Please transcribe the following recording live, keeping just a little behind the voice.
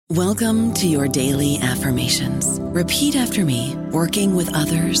Welcome to your daily affirmations. Repeat after me. Working with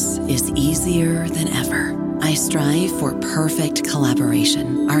others is easier than ever. I strive for perfect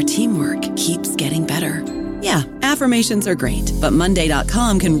collaboration. Our teamwork keeps getting better. Yeah, affirmations are great, but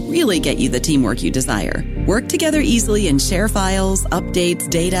Monday.com can really get you the teamwork you desire. Work together easily and share files, updates,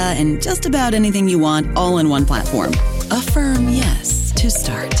 data, and just about anything you want all in one platform. Affirm yes to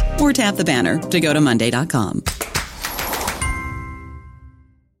start, or tap the banner to go to Monday.com.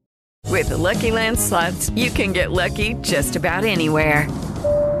 With the Lucky Land Slots, you can get lucky just about anywhere.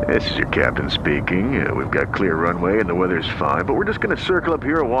 This is your captain speaking. We've got clear runway and the weather's fine, but we're just going to circle up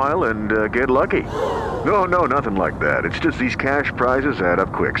here a while and get lucky. No, nothing like that. It's just these cash prizes add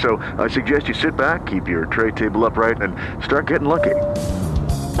up quick. So I suggest you sit back, keep your tray table upright, and start getting lucky.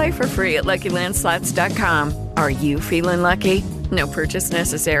 Play for free at LuckyLandSlots.com. Are you feeling lucky? No purchase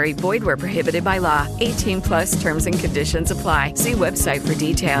necessary. Void where prohibited by law. 18+ terms and conditions apply. See website for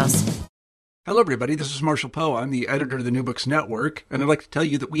details. Hello, everybody. This is Marshall Poe. I'm the editor of the New Books Network, and I'd like to tell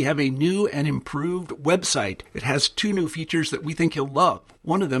you that we have a new and improved website. It has 2 new features that we think you'll love.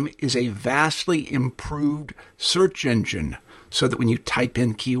 One of them is a vastly improved search engine, so that when you type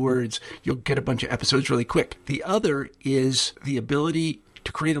in keywords, you'll get a bunch of episodes really quick. The other is the ability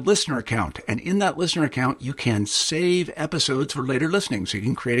to create a listener account. And in that listener account, you can save episodes for later listening. So you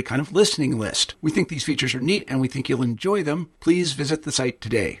can create a kind of listening list. We think these features are neat and we think you'll enjoy them. Please visit the site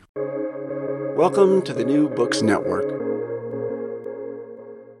today. Welcome to the New Books Network.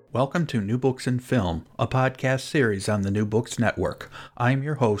 Welcome to New Books in Film, a podcast series on the New Books Network. I'm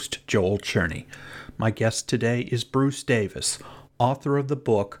your host, Joel Cherney. My guest today is Bruce Davis, author of the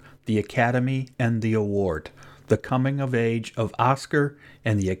book, The Academy and the Award: The Coming of Age of Oscar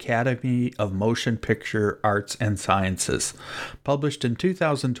and the Academy of Motion Picture Arts and Sciences, published in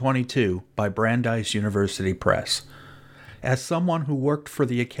 2022 by Brandeis University Press. As someone who worked for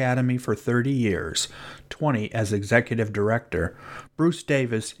the Academy for 30 years, 20 as executive director, Bruce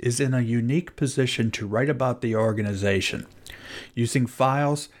Davis is in a unique position to write about the organization. Using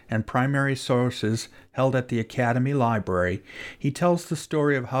files and primary sources held at the Academy Library, he tells the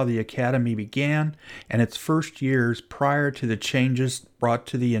story of how the Academy began and its first years prior to the changes brought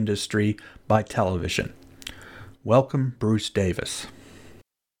to the industry by television. Welcome, Bruce Davis.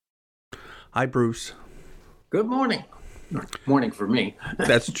 Hi, Bruce. Good morning. Morning for me.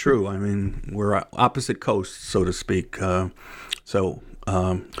 That's true. I mean, we're opposite coasts, so to speak. I'm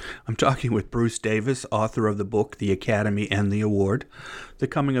talking with Bruce Davis, author of the book, The Academy and the Award: The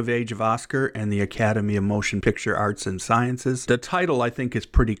Coming of Age of Oscar and the Academy of Motion Picture Arts and Sciences. The title, I think, is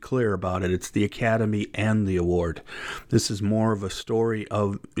pretty clear about it. It's The Academy and the Award. This is more of a story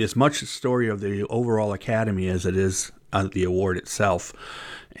of, as much a story of the overall Academy as it is the award itself.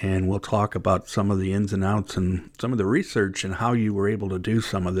 And we'll talk about some of the ins and outs and some of the research and how you were able to do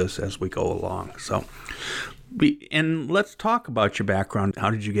some of this as we go along. And let's talk about your background. How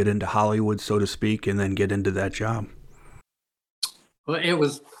did you get into Hollywood, so to speak, and then get into that job? Well, it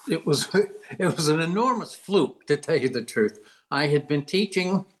was an enormous fluke, to tell you the truth. I had been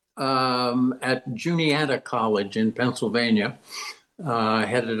teaching at Juniata College in Pennsylvania.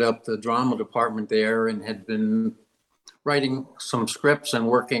 Headed up the drama department there and had been writing some scripts and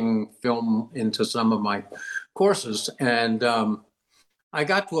working film into some of my courses. And I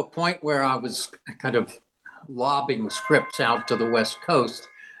got to a point where I was kind of lobbing scripts out to the West Coast.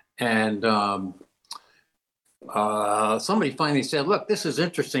 And somebody finally said, look, this is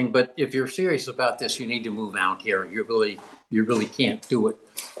interesting, but if you're serious about this, you need to move out here. You really can't do it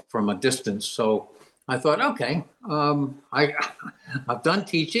from a distance. So I thought, okay, I've done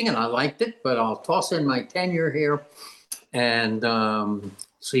teaching and I liked it, but I'll toss in my tenure here and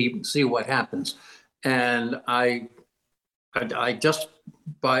see what happens. And I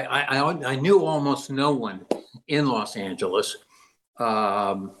knew almost no one in Los Angeles.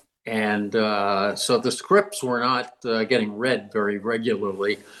 So the scripts were not getting read very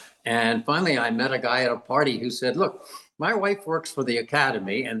regularly. And finally, I met a guy at a party who said, look, my wife works for the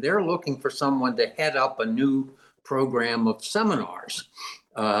Academy and they're looking for someone to head up a new program of seminars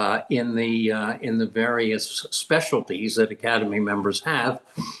in the various specialties that Academy members have.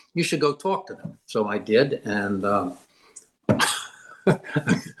 You should go talk to them. So I did, and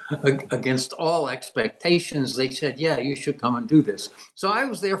against all expectations, they said, yeah, you should come and do this. So I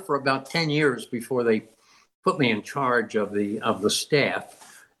was there for about 10 years before they put me in charge of the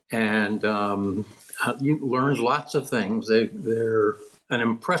staff, and you learned lots of things. They're an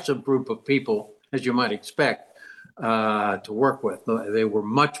impressive group of people, as you might expect, to work with. They were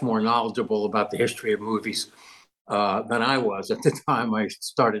much more knowledgeable about the history of movies than I was at the time I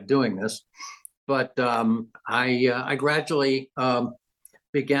started doing this. But I gradually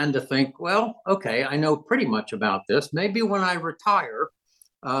began to think, well, okay, I know pretty much about this. Maybe when I retire,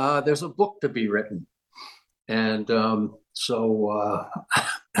 there's a book to be written. And so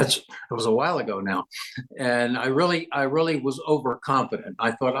it was a while ago now. And I really was overconfident.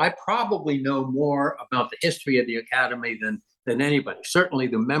 I thought I probably know more about the history of the Academy than anybody. Certainly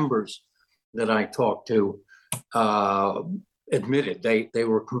the members that I talked to admitted they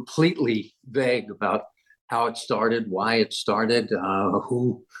were completely vague about how it started, why it started,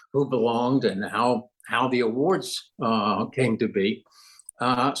 who belonged, and how the awards came to be.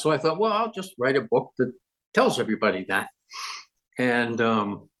 So I thought, well, I'll just write a book that tells everybody that. And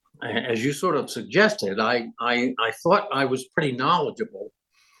as you sort of suggested, I thought I was pretty knowledgeable.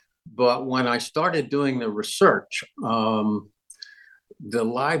 But when I started doing the research, the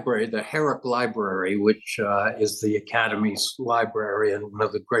library, the Herrick Library, which is the Academy's library and one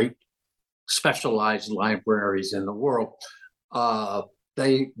of the great specialized libraries in the world,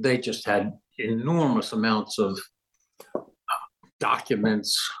 they just had enormous amounts of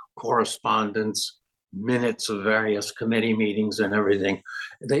documents, correspondence, minutes of various committee meetings and everything.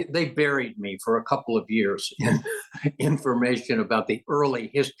 They buried me for a couple of years in information about the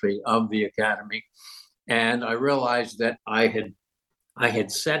early history of the Academy. And I realized that I had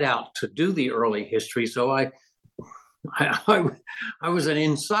set out to do the early history. So I was an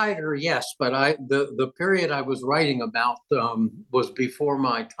insider, yes, but the period I was writing about was before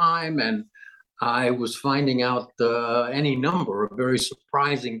my time, and I was finding out any number of very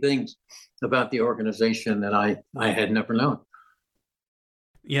surprising things about the organization that I had never known.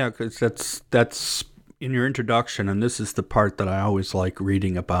 Yeah, because that's in your introduction, and this is the part that I always like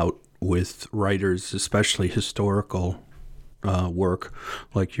reading about with writers, especially historical work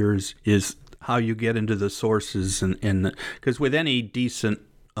like yours, is how you get into the sources, and because with any decent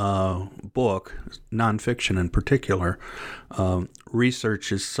book, nonfiction in particular,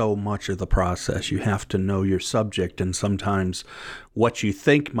 research is so much of the process. You have to know your subject, and sometimes what you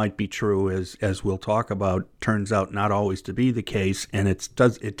think might be true, as we'll talk about, turns out not always to be the case, and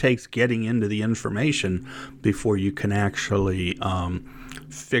it takes getting into the information before you can actually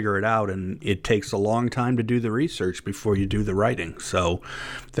figure it out, and it takes a long time to do the research before you do the writing. So,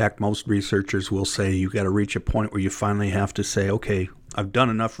 in fact, most researchers will say you got to reach a point where you finally have to say, okay, I've done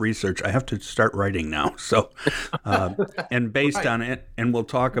enough research, I have to start writing now. So, and based right. on it, and we'll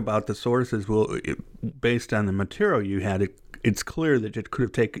talk about the sources, based on the material you had, it's clear that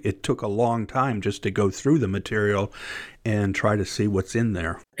it took a long time just to go through the material and try to see what's in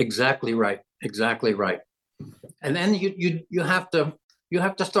there. Exactly right. And then you have to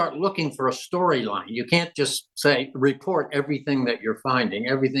start looking for a storyline. You can't just say report everything that you're finding.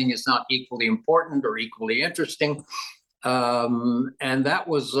 Everything is not equally important or equally interesting. And that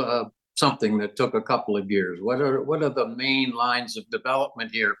was something that took a couple of years. What are the main lines of development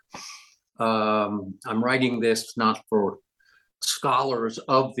here? I'm writing this not for scholars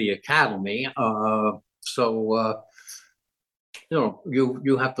of the Academy, so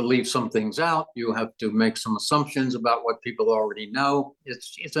you have to leave some things out. You have to make some assumptions about what people already know.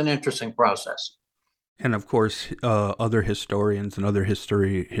 It's an interesting process. And of course, other historians and other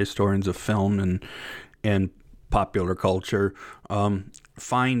historians of film and popular culture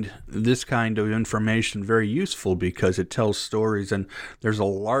find this kind of information very useful because it tells stories, and there's a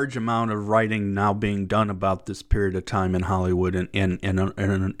large amount of writing now being done about this period of time in Hollywood and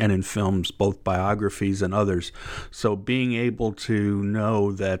in films, both biographies and others. So being able to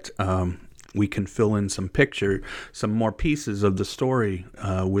know that we can fill in some more pieces of the story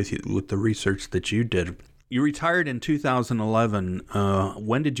with the research that you did. You retired in 2011.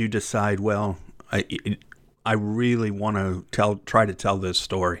 When did you decide, well, I really want to try to tell this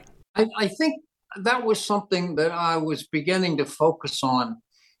story? I think that was something that I was beginning to focus on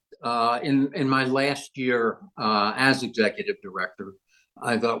in my last year as executive director.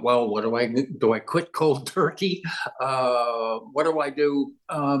 I thought, well, what do I do? Do I quit cold turkey? What do I do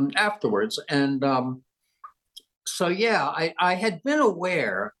afterwards? And so, yeah, I had been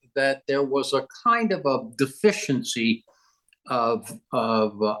aware that there was a kind of a deficiency of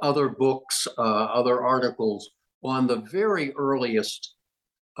other books, other articles on the very earliest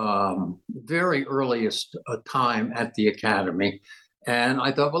time at the Academy. And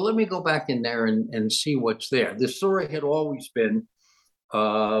I thought, well, let me go back in there and see what's there. The story had always been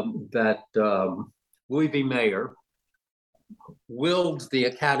that Louis B. Mayer willed the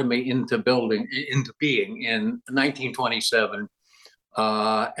Academy into being in 1927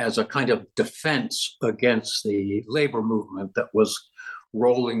 as a kind of defense against the labor movement that was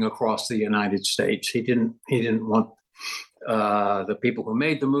rolling across the United States. He didn't want the people who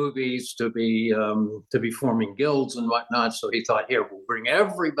made the movies to be forming guilds and whatnot. So he thought, here, we'll bring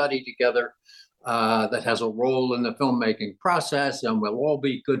everybody together that has a role in the filmmaking process, and we'll all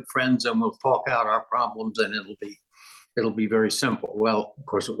be good friends, and we'll talk out our problems, and it'll be very simple. Well, of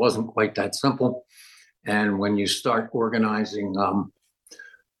course, it wasn't quite that simple. And when you start organizing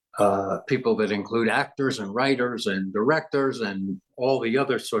people that include actors and writers and directors and all the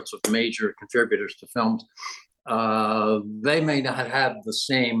other sorts of major contributors to films, they may not have the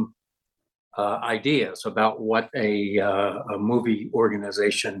same ideas about what a movie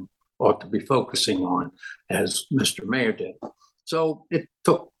organization ought to be focusing on as Mr. Mayer did. So it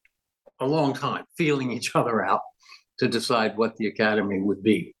took a long time feeling each other out to decide what the Academy would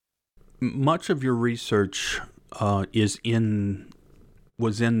be. Much of your research was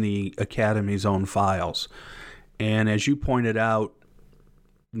in the Academy's own files. And as you pointed out,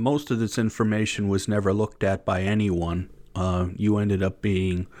 most of this information was never looked at by anyone. You ended up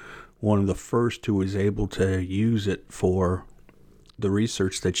being one of the first who was able to use it for the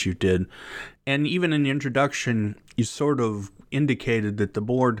research that you did. And even in the introduction, you sort of indicated that the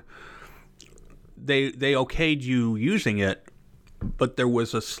board, they okayed you using it, but there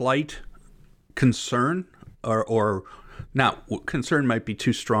was a slight concern, or not, concern might be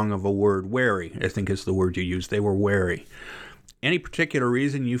too strong of a word, wary, I think is the word you used. They were wary. Any particular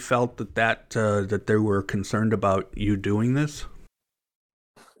reason you felt that they were concerned about you doing this?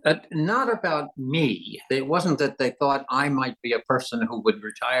 Not about me. It wasn't that they thought I might be a person who would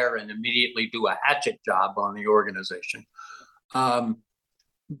retire and immediately do a hatchet job on the organization.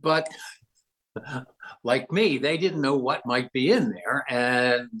 But like me, they didn't know what might be in there,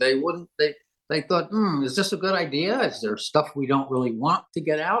 and they thought, is this a good idea? Is there stuff we don't really want to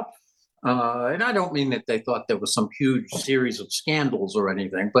get out? And I don't mean that they thought there was some huge series of scandals or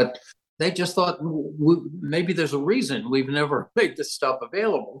anything, but they just thought maybe there's a reason we've never made this stuff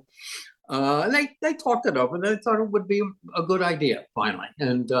available. And they talked it over. They thought it would be a good idea finally,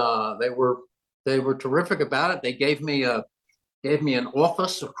 and they were terrific about it. They gave me an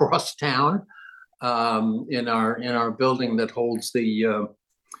office across town in our building that holds the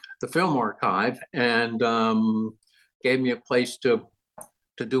film archive, and gave me a place to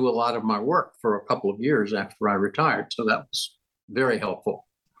do a lot of my work for a couple of years after I retired. So that was very helpful.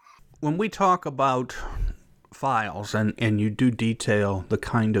 When we talk about files and you do detail the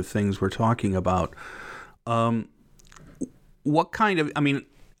kind of things we're talking about, what kind of,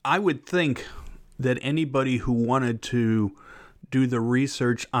 I would think that anybody who wanted to do the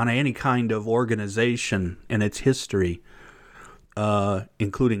research on any kind of organization and its history,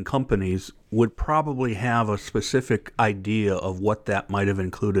 including companies, would probably have a specific idea of what that might have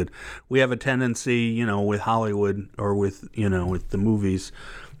included. We have a tendency, with Hollywood or with the movies,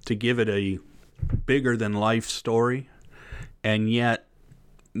 to give it a bigger than life story, and yet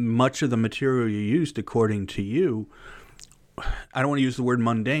much of the material you used, according to you, I don't want to use the word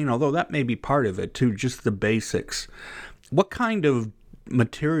mundane, although that may be part of it too, just the basics. What kind of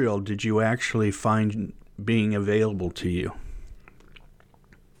material did you actually find being available to you?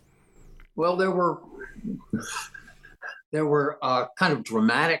 Well, there were kind of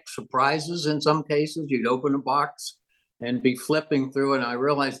dramatic surprises in some cases. You'd open a box and be flipping through, and I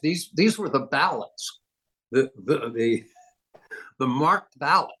realized these were the ballots, the marked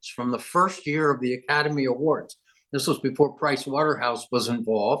ballots from the first year of the Academy Awards. This was before Price Waterhouse was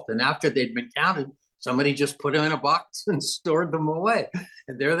involved, and after they'd been counted, somebody just put them in a box and stored them away,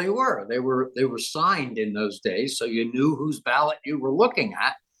 and there they were. They were signed in those days, so you knew whose ballot you were looking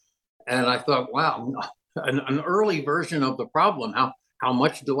at. And I thought, wow, an early version of the problem. How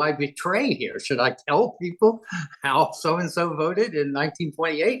much do I betray here? Should I tell people how so-and-so voted in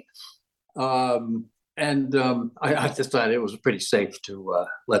 1928? I decided it was pretty safe to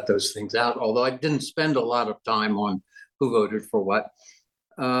let those things out, although I didn't spend a lot of time on who voted for what.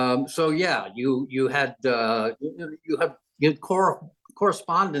 So yeah, you had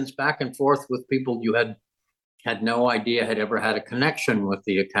correspondence back and forth with people you had no idea had ever had a connection with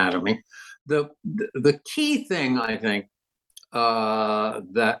the Academy. The key thing, I think,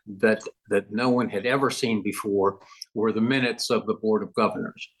 that no one had ever seen before were the minutes of the Board of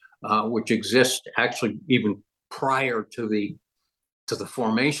Governors, which exist actually even prior to the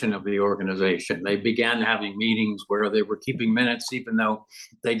formation of the organization. They began having meetings where they were keeping minutes, even though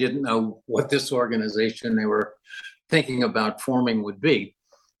they didn't know what this organization they were thinking about forming would be.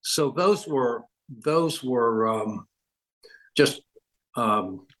 So those were just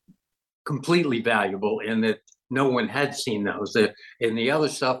completely valuable in that no one had seen those. In the other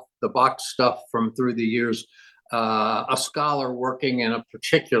stuff, the box stuff from through the years, a scholar working in a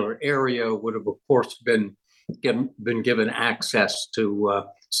particular area would have, of course, been been given access to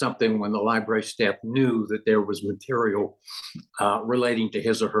something when the library staff knew that there was material relating to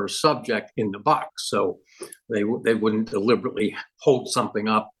his or her subject in the box. So they wouldn't deliberately hold something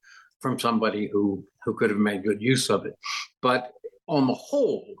up from somebody who could have made good use of it. But on the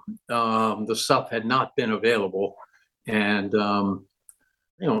whole, the stuff had not been available, and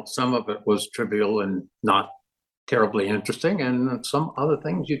some of it was trivial and not terribly interesting, and some other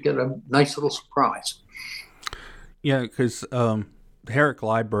things you'd get a nice little surprise. Yeah, because the Herrick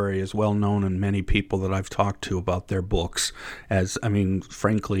Library is well known, and many people that I've talked to about their books.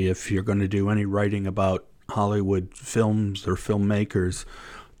 Frankly, if you're going to do any writing about Hollywood films or filmmakers,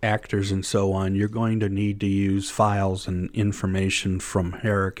 actors and so on, you're going to need to use files and information from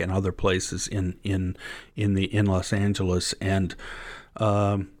Herrick and other places in Los Angeles, and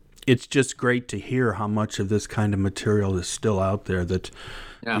it's just great to hear how much of this kind of material is still out there, that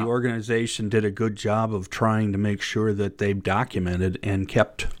the organization did a good job of trying to make sure that they've documented and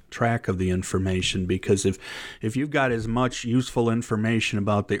kept track of the information, because if you've got as much useful information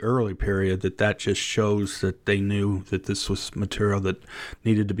about the early period, that just shows that they knew that this was material that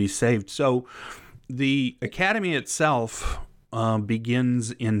needed to be saved. So the Academy itself begins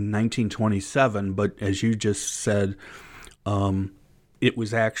in 1927, but as you just said, it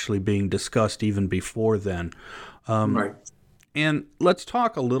was actually being discussed even before then. Right. And let's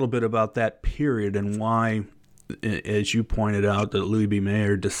talk a little bit about that period and why, as you pointed out, that Louis B.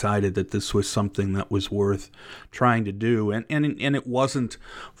 Mayer decided that this was something that was worth trying to do. And it wasn't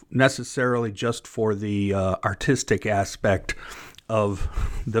necessarily just for the artistic aspect of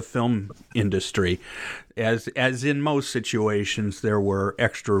the film industry. As in most situations, there were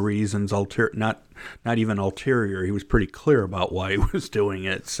extra reasons, not even ulterior. He was pretty clear about why he was doing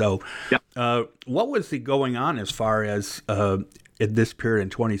it. So what was going on as far as at this period in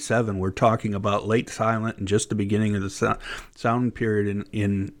 27? We're talking about late silent and just the beginning of the sound period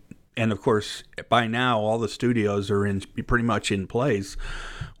and of course, by now, all the studios are pretty much in place.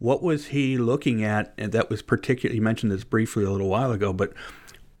 What was he looking at? And that was particularly, you mentioned this briefly a little while ago, but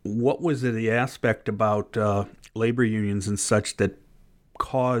what was the aspect about labor unions and such that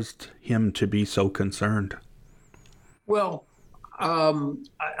caused him to be so concerned? Well,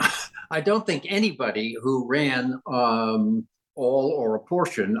 I don't think anybody who ran all or a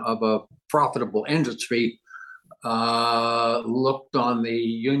portion of a profitable industry looked on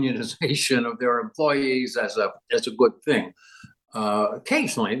the unionization of their employees as a good thing.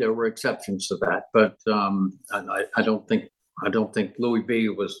 Occasionally, there were exceptions to that, but I don't think Louis B.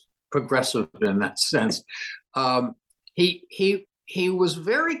 was progressive in that sense. He was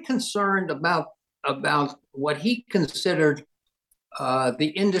very concerned about what he considered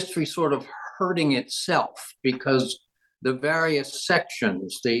the industry sort of hurting itself, because the various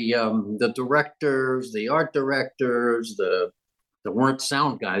sections, the directors, the art directors, there weren't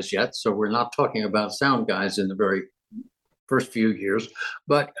sound guys yet, so we're not talking about sound guys in the very first few years,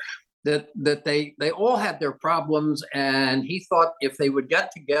 but that they all had their problems, and he thought if they would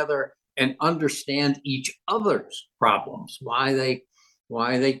get together and understand each other's problems, why they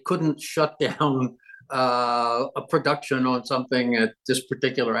couldn't shut down a production on something at this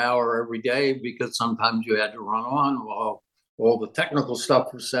particular hour every day, because sometimes you had to run on while all the technical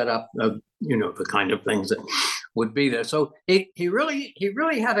stuff was set up, the kind of things that would be there. So he really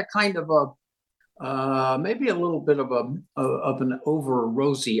had a kind of maybe a little bit of an over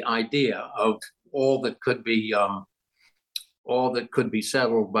rosy idea of all that could be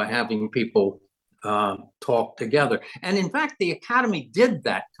settled by having people talk together. And in fact, the Academy did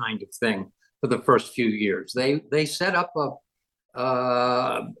that kind of thing for the first few years. They set up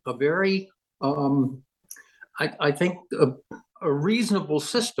a very I think a reasonable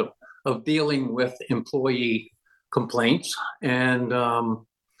system of dealing with employee complaints and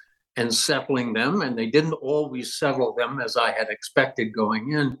settling them. And they didn't always settle them as I had expected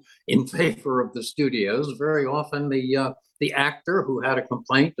going in favor of the studios. Very often the actor who had a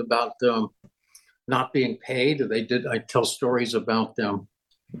complaint about not being paid, I tell stories about them.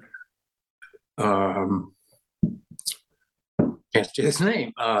 Can't say his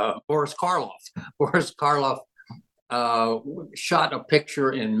name. Boris Karloff. Boris Karloff shot a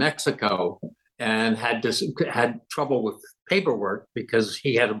picture in Mexico and had trouble with paperwork because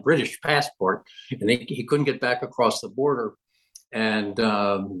he had a British passport and he couldn't get back across the border, and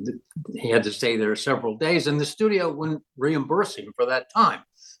he had to stay there several days, and the studio wouldn't reimburse him for that time.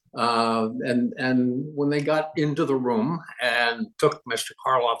 And when they got into the room and took Mr.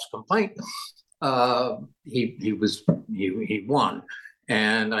 Karloff's complaint, he won.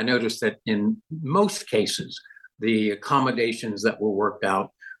 And I noticed that in most cases, the accommodations that were worked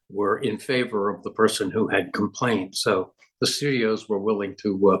out were in favor of the person who had complained. So the studios were willing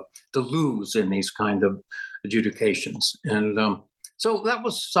to lose in these kind of adjudications. And so that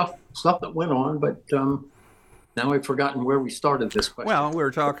was stuff that went on, but now I've forgotten where we started this question. Well, we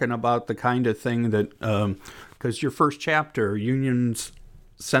were talking about the kind of thing that, because your first chapter, unions,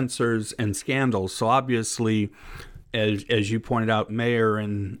 censors, and scandals. So obviously, as you pointed out, Mayer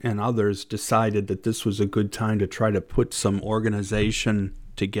and others decided that this was a good time to try to put some organization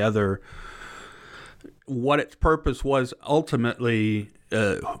together. What its purpose was ultimately,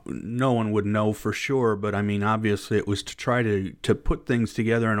 no one would know for sure, but I mean, obviously it was to try to put things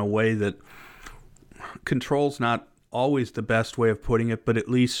together in a way that control's not always the best way of putting it, but at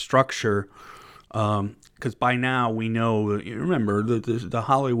least structure, because by now we know, remember, the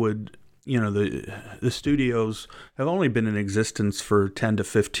Hollywood, the studios have only been in existence for 10 to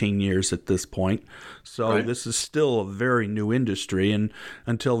 15 years at this point. So right. This is still a very new industry. And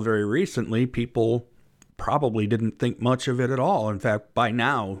until very recently, people probably didn't think much of it at all. In fact, by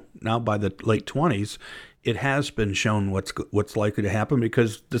now by the late 20s, it has been shown what's likely to happen,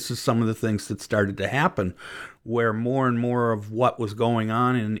 because this is some of the things that started to happen, where more and more of what was going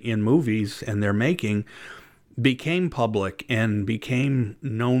on in movies and their making became public and became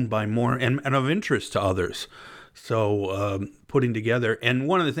known by more and of interest to others. So putting together, and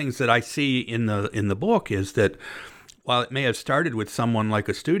one of the things that I see in the book is that while it may have started with someone like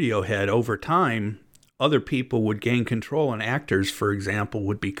a studio head, over time other people would gain control, and actors, for example,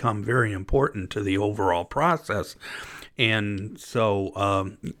 would become very important to the overall process. And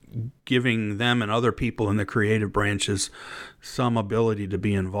so giving them and other people in the creative branches some ability to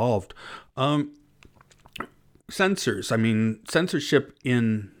be involved. Censors. I mean, censorship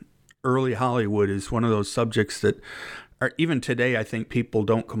in early Hollywood is one of those subjects that are, even today, I think people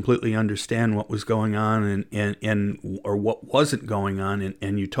don't completely understand what was going on and or what wasn't going on,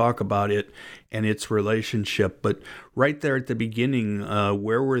 and you talk about it and its relationship. But right there at the beginning,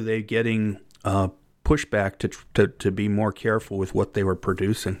 where were they getting pushback to be more careful with what they were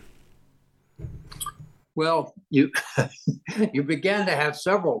producing? Well, you began to have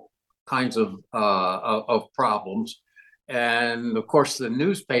several kinds of problems, and of course the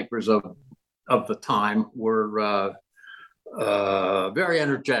newspapers of the time were very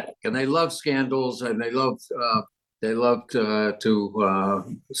energetic, and they loved scandals, and they loved to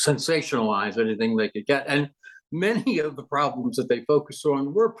sensationalize anything they could get, and many of the problems that they focused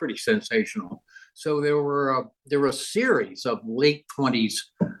on were pretty sensational. So there were a series of late 20s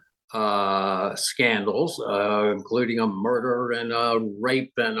scandals, including a murder and a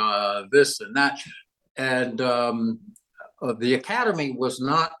rape and this and that. And the Academy was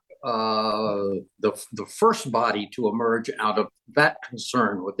not the first body to emerge out of that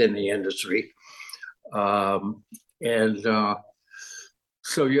concern within the industry.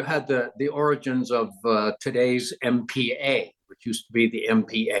 So you had the origins of today's MPA, which used to be the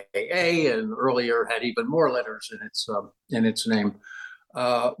MPAA, and earlier had even more letters in its name.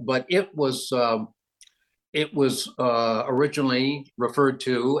 But it was originally referred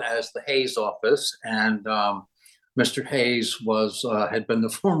to as the Hayes Office, and Mr. Hayes had been the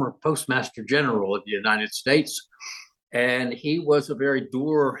former Postmaster General of the United States, and he was a very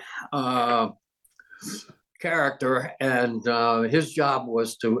dour character, and his job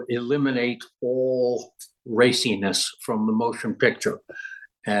was to eliminate all raciness from the motion picture.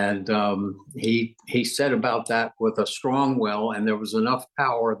 And he set about that with a strong will, and there was enough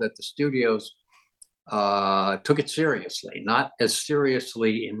power that the studios took it seriously, not as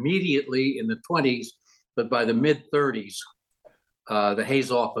seriously immediately in the 20s, but by the mid-30s, the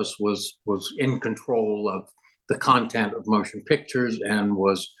Hayes Office was in control of the content of motion pictures and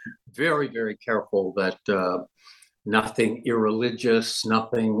was very, very careful that nothing irreligious,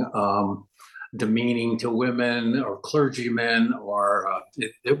 nothing demeaning to women or clergymen, or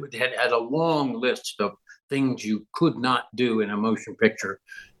it had a long list of things you could not do in a motion picture,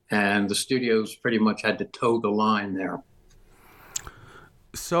 and the studios pretty much had to toe the line there.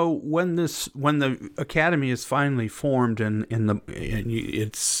 So when the Academy is finally formed and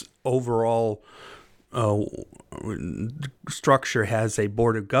its overall structure has a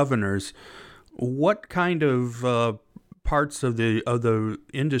board of governors, what kind of parts of the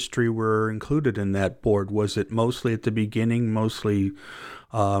industry were included in that board? Was it mostly at the beginning, mostly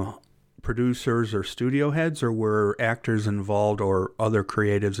producers or studio heads, or were actors involved or other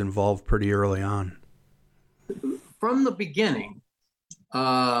creatives involved pretty early on? From the beginning,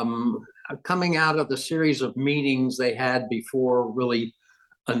 coming out of the series of meetings they had before really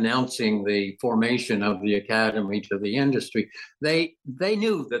announcing the formation of the Academy to the industry, they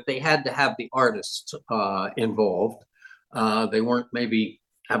knew that they had to have the artists involved. They weren't maybe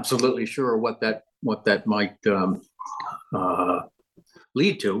absolutely sure what that might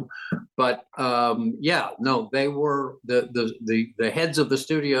lead to, but they were the heads of the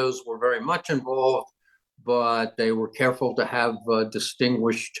studios were very much involved, but they were careful to have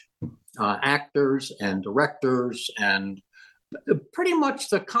distinguished actors and directors and pretty much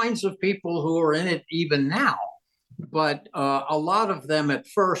the kinds of people who are in it even now. But a lot of them at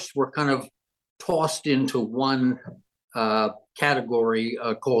first were kind of tossed into one category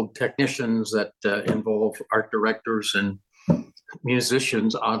called technicians that involve art directors and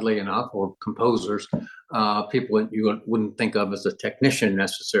musicians, oddly enough, or composers, people that you wouldn't think of as a technician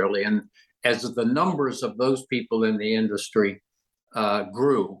necessarily. And as the numbers of those people in the industry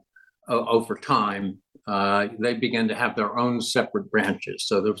grew over time, they began to have their own separate branches.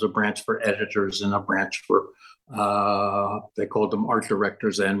 So there was a branch for editors and a branch for, they called them art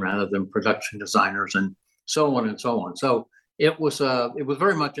directors then rather than production designers, and so on and so on. So it was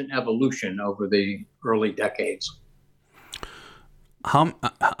very much an evolution over the early decades. How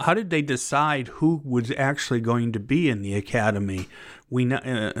did they decide who was actually going to be in the Academy? We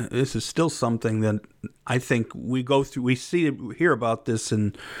know, this is still something that I think we go through. We hear about this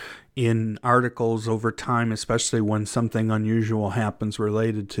in articles over time, especially when something unusual happens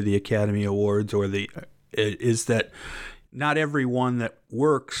related to the Academy Awards, or is that not everyone that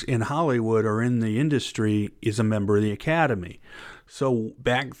works in Hollywood or in the industry is a member of the Academy. So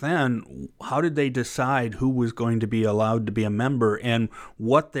back then, how did they decide who was going to be allowed to be a member and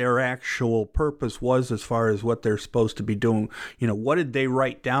what their actual purpose was as far as what they're supposed to be doing? You know, what did they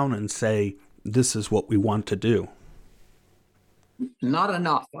write down and say, this is what we want to do? Not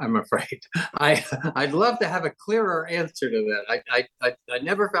enough, I'm afraid. I'd love to have a clearer answer to that. I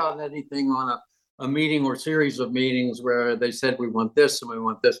never found anything on a meeting or series of meetings where they said we want this and we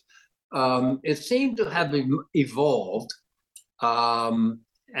want this. It seemed to have evolved.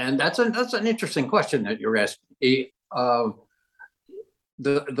 And that's an interesting question that you're asking.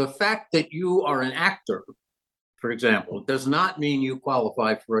 The fact that you are an actor, for example, does not mean you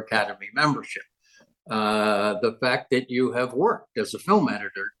qualify for Academy membership. The fact that you have worked as a film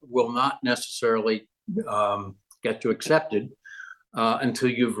editor will not necessarily get you accepted until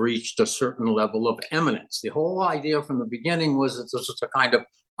you've reached a certain level of eminence. The whole idea from the beginning was that this was a kind of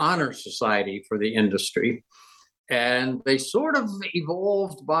honor society for the industry. And they sort of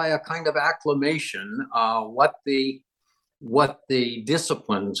evolved by a kind of acclamation, what the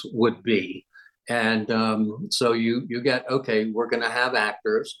disciplines would be. And so you get, okay, we're going to have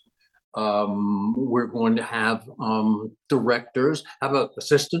actors. We're going to have directors. How about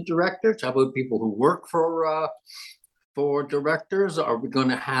assistant directors? How about people who work for directors? Are we going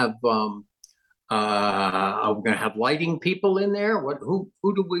to have lighting people in there? Who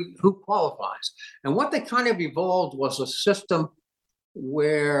qualifies? And what they kind of evolved was a system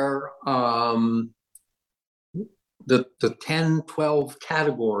where the 10, 12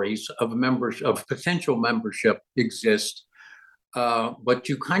 categories of potential membership exist. But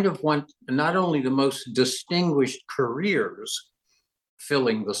you kind of want not only the most distinguished careers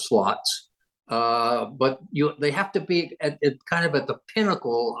filling the slots, but they have to be at kind of at the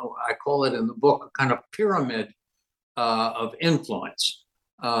pinnacle. I call it in the book a kind of pyramid of influence.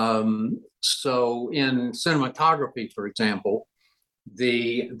 So in cinematography, for example,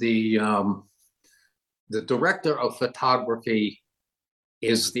 the director of photography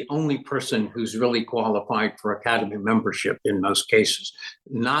is the only person who's really qualified for Academy membership in most cases.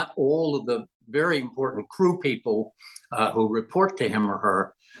 Not all of the very important crew people who report to him or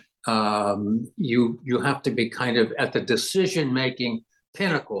her. You have to be kind of at the decision-making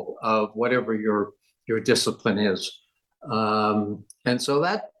pinnacle of whatever your discipline is. And so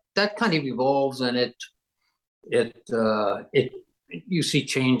that kind of evolves, and it you see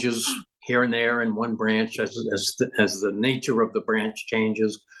changes here and there in one branch as the nature of the branch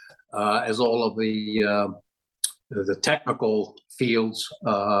changes, as all of the technical fields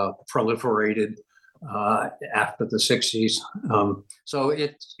proliferated after the 60s. So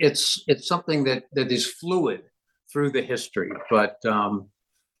it's something that is fluid through the history, but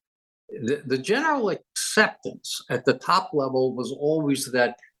the general acceptance at the top level was always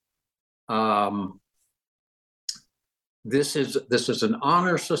that this is an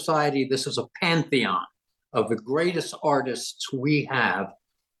honor society. This is a pantheon of the greatest artists we have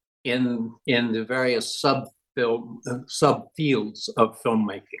in the various subfields of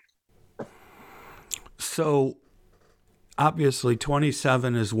filmmaking. So obviously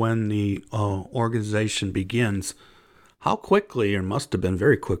 27 is when the organization begins. How quickly, or must have been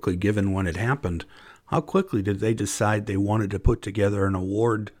very quickly given when it happened, how quickly did they decide they wanted to put together an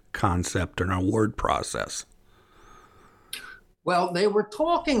award concept or an award process? Well, they were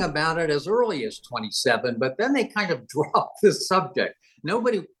talking about it as early as 27, but then they kind of dropped the subject.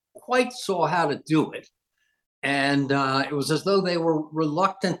 Nobody quite saw how to do it. And it was as though they were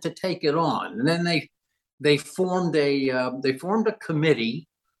reluctant to take it on. And then they formed a committee,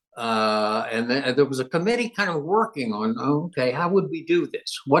 and there was a committee kind of working on, okay, how would we do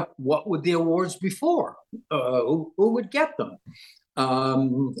this? What would the awards be for? Who would get them?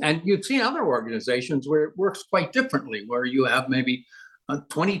 And you've seen other organizations where it works quite differently, where you have maybe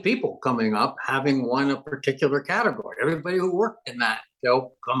 20 people coming up having won a particular category. Everybody who worked in that,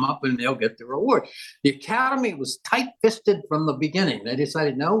 they'll come up and they'll get their award. The Academy was tight-fisted from the beginning. They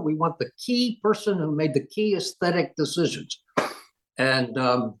decided, no, we want the key person who made the key aesthetic decisions. And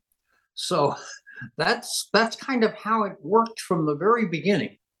so that's kind of how it worked from the very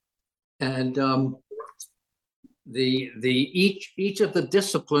beginning. And each of the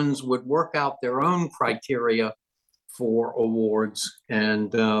disciplines would work out their own criteria for awards,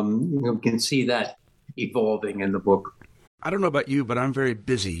 and you can see that evolving in the book. I don't know about you, but I'm very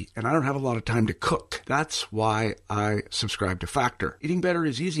busy and I don't have a lot of time to cook. That's why I subscribe to Factor. Eating better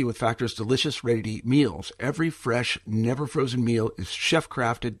is easy with Factor's delicious, ready-to-eat meals. Every fresh, never frozen meal is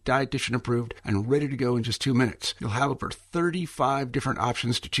chef-crafted, dietitian approved, and ready to go in just 2 minutes. You'll have over 35 different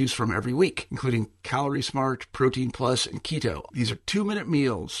options to choose from every week, including Calorie Smart, Protein Plus, and Keto. These are 2-minute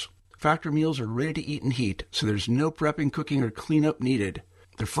meals. Factor meals are ready to eat and heat, so there's no prepping, cooking, or cleanup needed.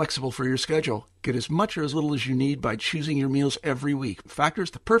 They're flexible for your schedule. Get as much or as little as you need by choosing your meals every week. Factor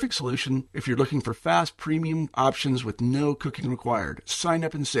is the perfect solution if you're looking for fast, premium options with no cooking required. Sign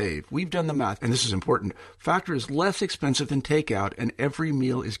up and save. We've done the math, and this is important. Factor is less expensive than takeout, and every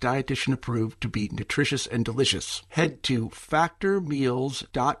meal is dietitian approved to be nutritious and delicious. Head to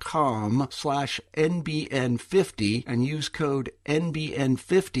factormeals.com/NBN50 and use code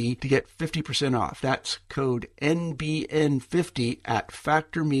NBN50 to get 50% off. That's code NBN50 at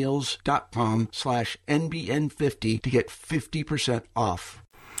factormeals.com/NBN50 to get 50% off.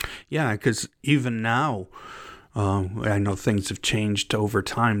 Yeah, because even now, I know things have changed over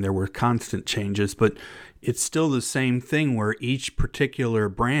time. There were constant changes, but it's still the same thing where each particular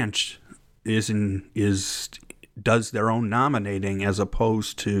branch does their own nominating, as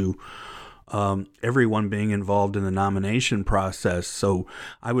opposed to everyone being involved in the nomination process. So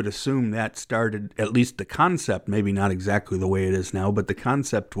I would assume that started, at least the concept, maybe not exactly the way it is now, but the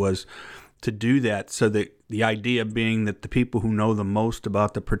concept was to do that, so that the idea being that the people who know the most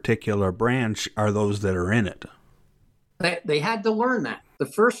about the particular branch are those that are in it. They had to learn that. The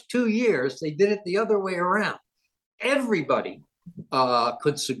first 2 years, they did it the other way around. Everybody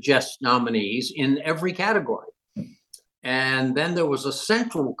could suggest nominees in every category. And then there was a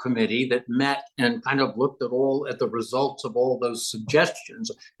central committee that met and kind of looked at the results of all those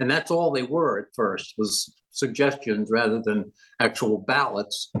suggestions. And that's all they were at first, was suggestions rather than actual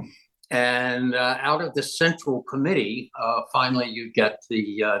ballots. And out of the central committee, finally you get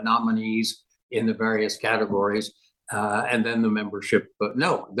the nominees in the various categories, and then the membership. But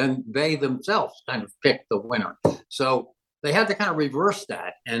no, then they themselves kind of pick the winner. So they had to kind of reverse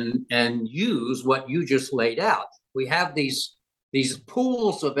that and use what you just laid out. We have these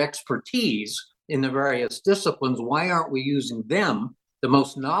pools of expertise in the various disciplines. Why aren't we using them, the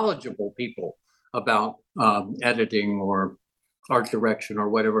most knowledgeable people about editing or art direction or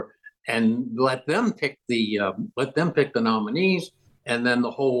whatever, and let them pick the nominees, and then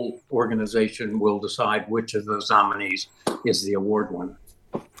the whole organization will decide which of those nominees is the award winner.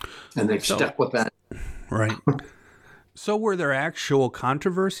 And they've stuck with that. Right. So were there actual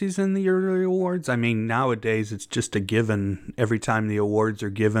controversies in the early awards? I mean, nowadays it's just a given. Every time the awards are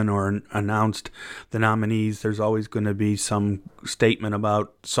given or announced, the nominees, there's always going to be some statement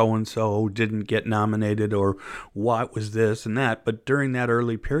about so-and-so didn't get nominated or what was this and that. But during that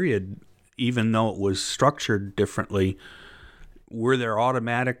early period, even though it was structured differently, were there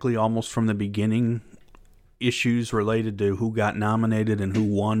automatically, almost from the beginning, issues related to who got nominated and who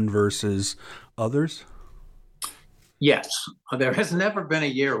won versus others? Yes, there has never been a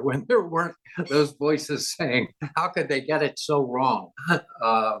year when there weren't those voices saying, how could they get it so wrong?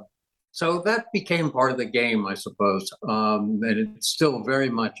 So that became part of the game, I suppose, and it still very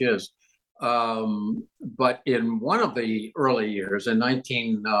much is. But in one of the early years, in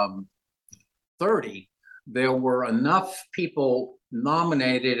 1930, there were enough people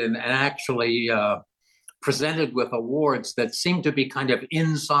nominated and actually presented with awards that seemed to be kind of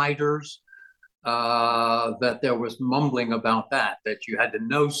insiders. That there was mumbling about that you had to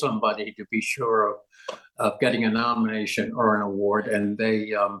know somebody to be sure of getting a nomination or an award. And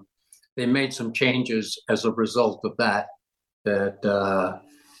they made some changes as a result of that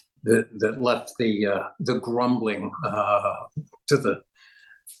that left the grumbling to the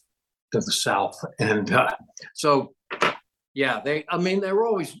south, and so yeah, they're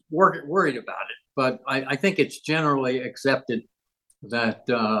always worried about it, but I think it's generally accepted that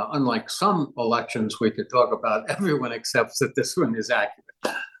unlike some elections we could talk about, everyone accepts that this one is accurate.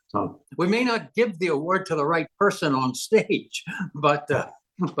 So we may not give the award to the right person on stage, but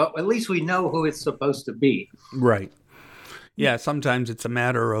at least we know who it's supposed to be. Right. Yeah, sometimes it's a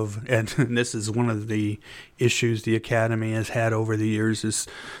matter of, and this is one of the issues the Academy has had over the years, is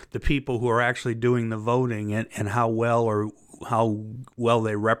the people who are actually doing the voting and how well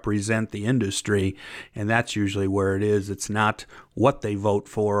they represent the industry, and that's usually where it is. It's not what they vote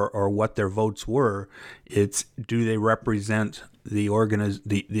for or what their votes were. It's do they represent the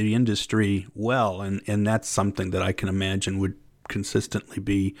industry well, and that's something that I can imagine would consistently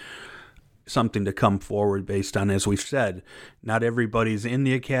be something to come forward based on, as we've said, not everybody's in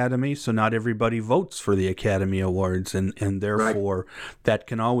the Academy, so not everybody votes for the Academy Awards, and therefore that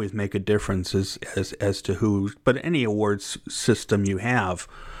can always make a difference as to who. But any awards system you have,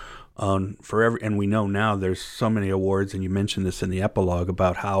 and we know now there's so many awards, and you mentioned this in the epilogue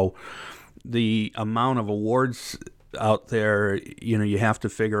about how the amount of awards out there, you have to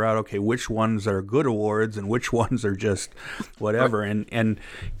figure out, okay, which ones are good awards and which ones are just whatever, and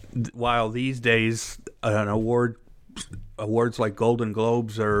while these days awards like Golden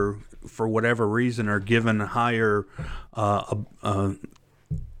Globes are, for whatever reason, are given higher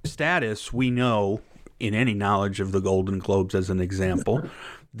status, we know, in any knowledge of the Golden Globes as an example,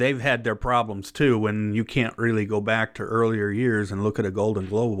 they've had their problems too, and you can't really go back to earlier years and look at a Golden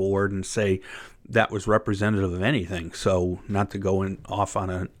Globe award and say that was representative of anything. So not to go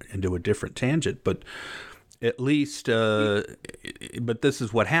into a different tangent, but at least, but this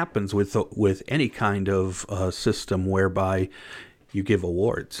is what happens with any kind of system whereby you give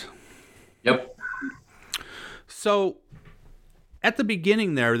awards. Yep. So at the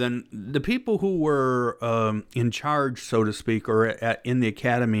beginning there, then, the people who were in charge, so to speak, or in the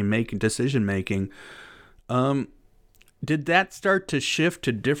Academy decision-making, did that start to shift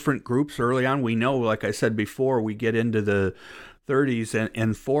to different groups early on? We know, like I said before, we get into the 30s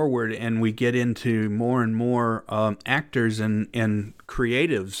and forward, and we get into more and more actors and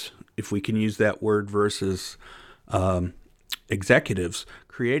creatives, if we can use that word, versus executives,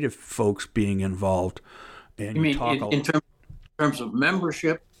 creative folks being involved. And you mean in terms of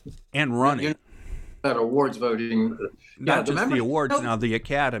membership and running? That awards voting, not just the awards, now the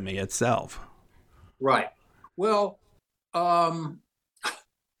Academy itself. Right. Well,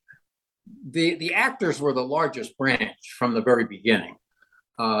 the actors were the largest branch from the very beginning,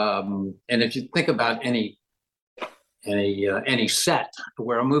 and if you think about any set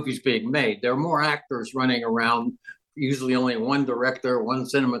where a movie's being made, there are more actors running around. Usually, only one director, one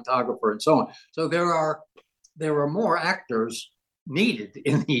cinematographer, and so on. So there are more actors needed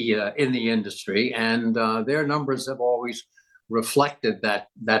in the industry, and their numbers have always reflected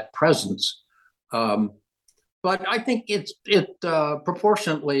that presence. But I think it's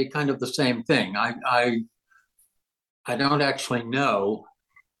proportionately kind of the same thing. I don't actually know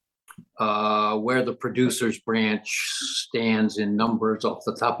where the producers branch stands in numbers off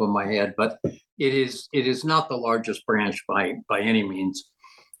the top of my head, but it is not the largest branch by any means.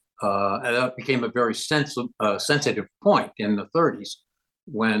 And that became a very sensitive point in the 30s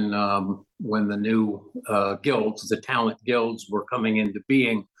when the new guilds, the talent guilds, were coming into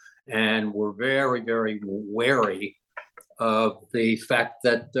being, and were very, very wary of the fact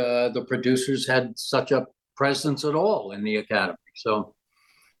that the producers had such a presence at all in the Academy. So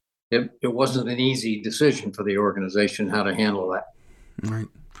it wasn't an easy decision for the organization how to handle that. Right.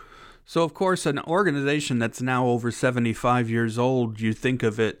 So, of course, an organization that's now over 75 years old, you think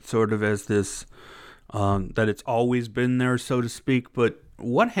of it sort of as this, that it's always been there, so to speak. But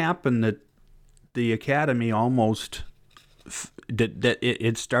what happened that the Academy almost, that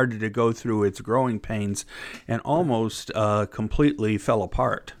it started to go through its growing pains and almost completely fell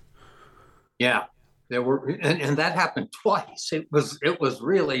apart? Yeah, there were, and that happened twice. It was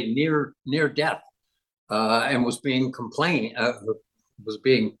really near death, and was being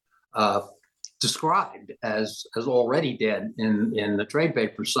described as already dead in the trade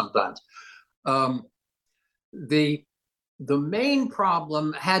papers sometimes. The main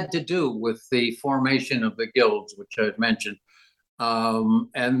problem had to do with the formation of the guilds, which I've mentioned,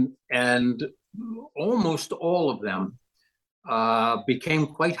 and almost all of them became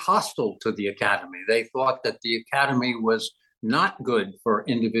quite hostile to the Academy. They thought that the Academy was not good for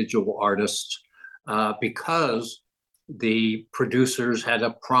individual artists because the producers had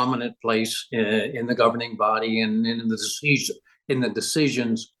a prominent place in the governing body and in the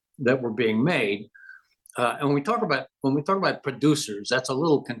decisions that were being made. And when we talk about producers, that's a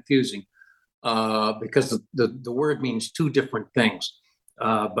little confusing because the word means two different things.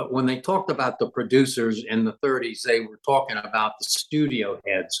 But when they talked about the producers in the 30s, they were talking about the studio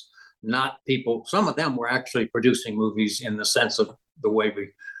heads, not people. Some of them were actually producing movies in the sense of the way we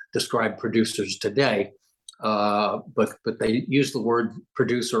describe producers today. But they use the word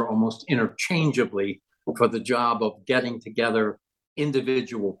producer almost interchangeably for the job of getting together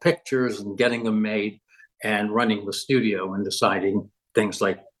individual pictures and getting them made and running the studio and deciding things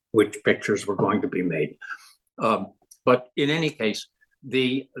like which pictures were going to be made. But in any case,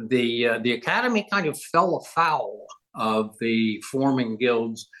 the Academy kind of fell afoul of the forming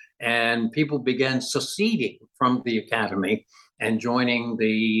guilds, and people began seceding from the Academy and joining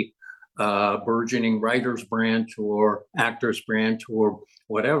the burgeoning writers branch or actors branch or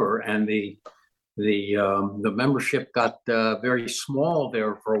whatever. And the membership got very small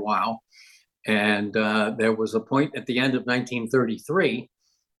there for a while. And there was a point at the end of 1933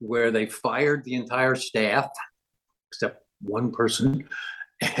 where they fired the entire staff, except one person,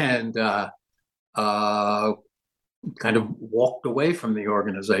 and kind of walked away from the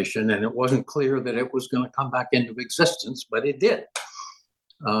organization. And it wasn't clear that it was going to come back into existence, but it did.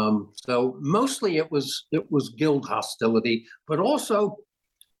 So mostly it was guild hostility, but also,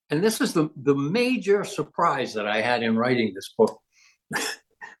 and this is the major surprise that I had in writing this book,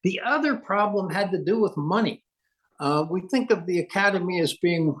 the other problem had to do with money. We think of the Academy as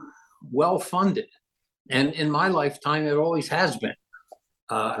being well-funded, and in my lifetime, it always has been.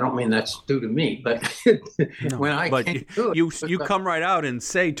 I don't mean that's due to me, but when I came to it, you come right out and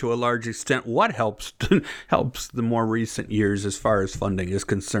say to a large extent what helps the more recent years as far as funding is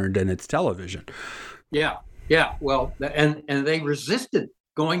concerned, and it's television. Yeah. Well, and they resisted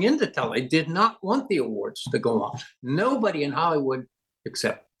going into television. They did not want the awards to go on. Nobody in Hollywood,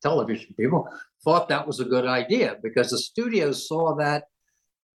 except television people, thought that was a good idea because the studios saw that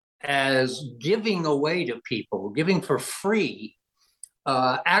as giving away to people, giving for free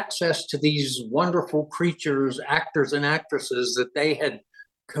access to these wonderful creatures, actors and actresses that they had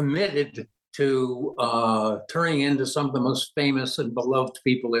committed to turning into some of the most famous and beloved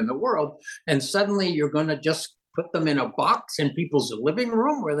people in the world. And suddenly you're going to just put them in a box in people's living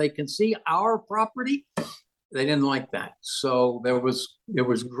room where they can see our property. They didn't like that. So there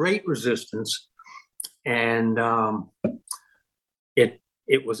was great resistance. And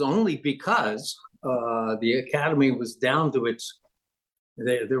it was only because the Academy was down to its,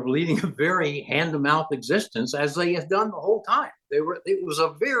 they were leading a very hand-to-mouth existence, as they had done the whole time. It was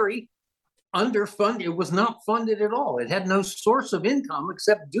a very underfunded. It was not funded at all. It had no source of income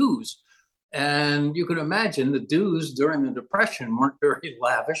except dues. And you can imagine the dues during the Depression weren't very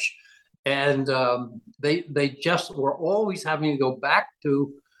lavish. And they just were always having to go back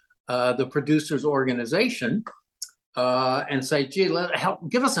to the producers' organization and say, gee,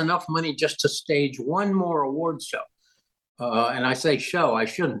 give us enough money just to stage one more awards show. And I say show, I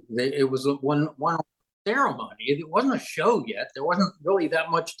shouldn't. It was one ceremony. It wasn't a show yet. There wasn't really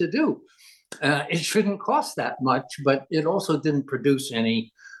that much to do. It shouldn't cost that much, but it also didn't produce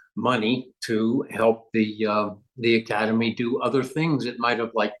any money to help the Academy do other things it might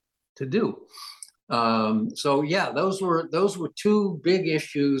have liked to do. So yeah, those were two big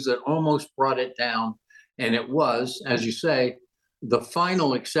issues that almost brought it down. And it was, as you say, the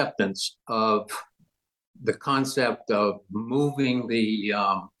final acceptance of the concept of moving the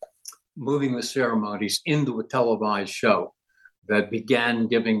ceremonies into a televised show that began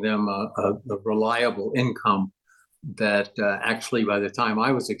giving them a reliable income that actually, by the time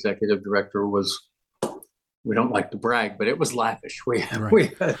I was executive director, was, we don't like to brag, but it was lavish.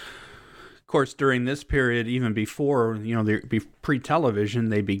 Of course, during this period, even before, pre-television,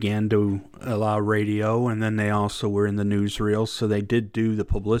 they began to allow radio, and then they also were in the newsreels. So they did do the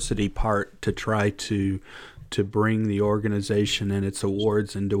publicity part to try to bring the organization and its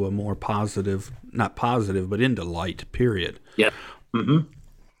awards into a more positive, not positive, but into light, period. Yeah. Mm-hmm.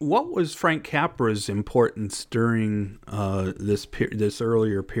 What was Frank Capra's importance during this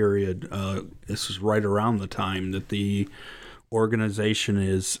earlier period? This was right around the time that the organization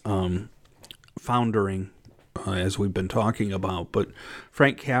is foundering, as we've been talking about, but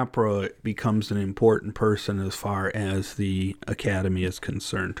Frank Capra becomes an important person as far as the Academy is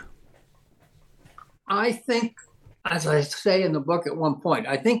concerned. I think, as I say in the book at one point,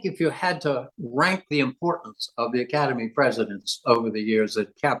 I think if you had to rank the importance of the Academy presidents over the years,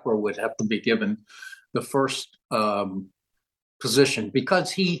 that Capra would have to be given the first position,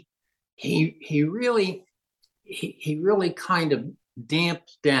 because he really kind of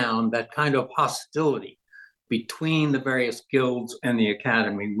damped down that kind of hostility between the various guilds and the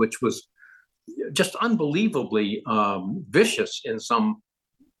academy, which was just unbelievably vicious in some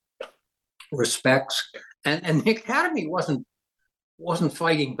respects. And the academy wasn't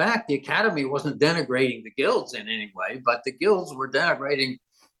fighting back. The academy wasn't denigrating the guilds in any way, but the guilds were denigrating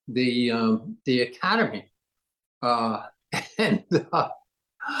the academy.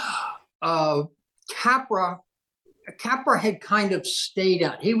 Capra had kind of stayed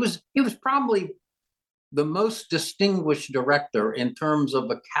out. He was probably the most distinguished director in terms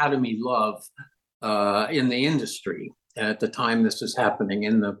of academy love in the industry at the time this is happening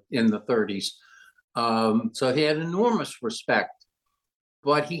in the 30s. So he had enormous respect,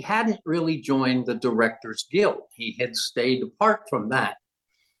 but he hadn't really joined the Directors Guild. He had stayed apart from that.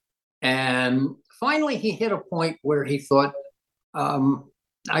 And finally, he hit a point where he thought,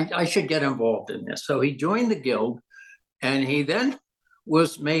 I should get involved in this. So he joined the guild, and he then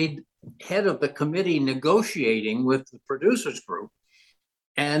was made head of the committee negotiating with the producers group,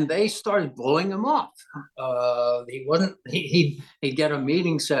 and they started blowing him off. He'd get a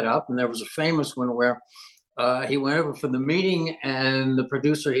meeting set up, and there was a famous one where he went over for the meeting, and the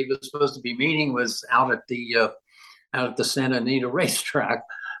producer he was supposed to be meeting was out at the Santa Anita racetrack.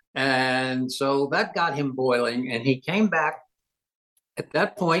 And so that got him boiling, and he came back at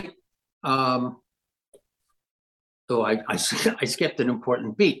that point. I skipped an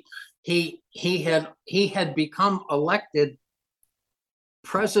important beat. He had become elected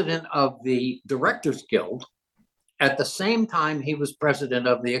president of the Directors Guild at the same time he was president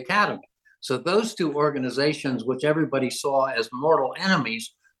of the Academy. So those two organizations, which everybody saw as mortal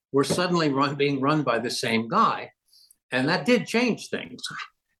enemies, were suddenly being run by the same guy, and that did change things.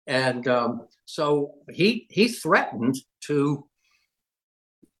 And so he threatened to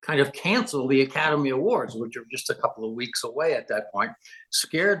kind of cancel the Academy Awards, which are just a couple of weeks away at that point,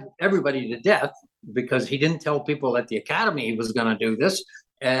 scared everybody to death because he didn't tell people at the Academy he was going to do this.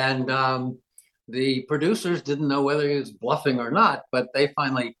 And the producers didn't know whether he was bluffing or not, but they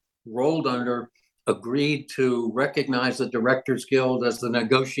finally rolled under, agreed to recognize the Directors Guild as the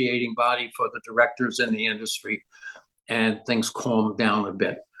negotiating body for the directors in the industry, and things calmed down a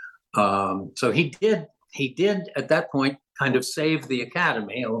bit. So he did at that point kind of save the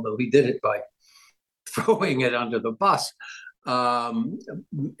Academy, although he did it by throwing it under the bus. And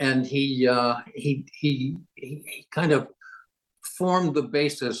he kind of formed the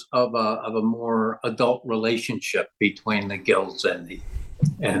basis of a more adult relationship between the guilds and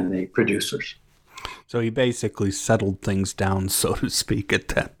the producers. So he basically settled things down, so to speak, at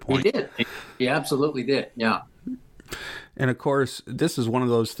that point. He did. He absolutely did. Yeah. And of course, this is one of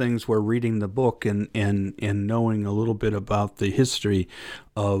those things where reading the book and knowing a little bit about the history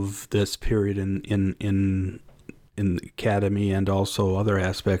of this period in the Academy and also other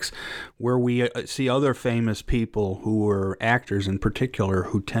aspects, where we see other famous people who were actors in particular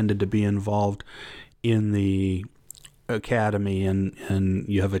who tended to be involved in the Academy, and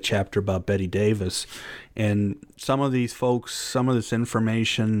you have a chapter about Bette Davis, and some of these folks, some of this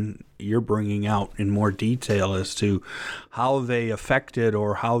information you're bringing out in more detail as to how they affected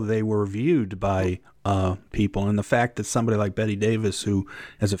or how they were viewed by people, and the fact that somebody like Bette Davis, who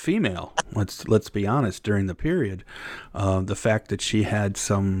as a female, let's be honest, during the period, the fact that she had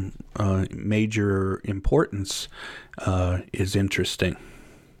some major importance is interesting.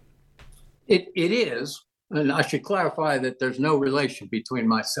 It is. And I should clarify that there's no relation between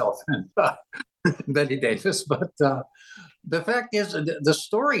myself and Bette Davis, but the fact is the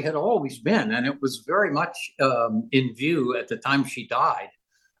story had always been, and it was very much in view at the time she died.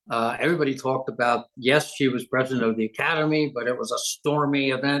 Everybody talked about, yes, she was president of the Academy, but it was a stormy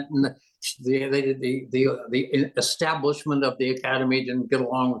event, and the establishment of the Academy didn't get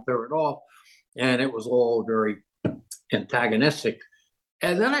along with her at all, and it was all very antagonistic.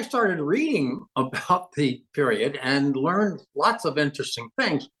 And then I started reading about the period and learned lots of interesting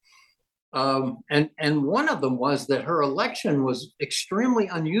things. And one of them was that her election was extremely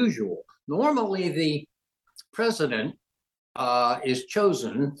unusual. Normally, the president is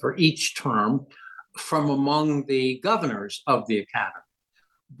chosen for each term from among the governors of the Academy.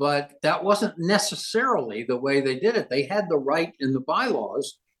 But that wasn't necessarily the way they did it. They had the right in the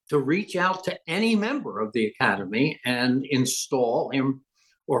bylaws to reach out to any member of the Academy and install him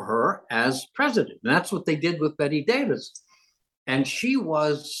or her as president. And that's what they did with Bette Davis. And she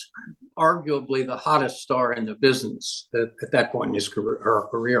was arguably the hottest star in the business at that point in her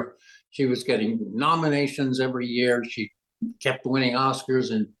career. She was getting nominations every year. She kept winning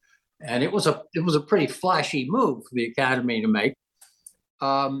Oscars, and it was a pretty flashy move for the Academy to make.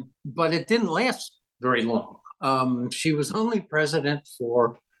 But it didn't last very long. She was only president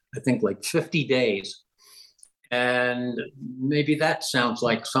for, I think, like 50 days. And maybe that sounds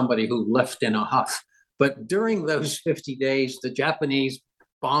like somebody who left in a huff. But during those 50 days, the Japanese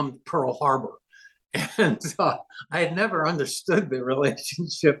bombed Pearl Harbor. And I had never understood the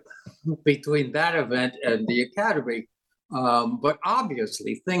relationship between that event and the Academy. But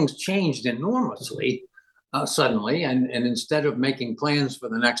obviously, things changed enormously suddenly. And instead of making plans for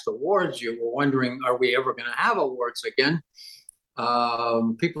the next awards, you were wondering, are we ever going to have awards again?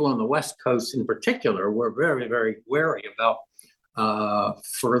 People on the West Coast in particular were very, very wary about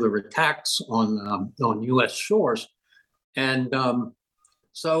further attacks on U.S. shores. And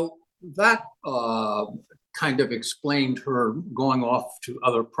so that kind of explained her going off to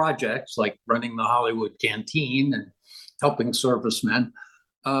other projects like running the Hollywood Canteen and helping servicemen.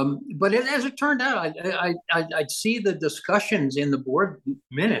 But as it turned out, I'd see the discussions in the board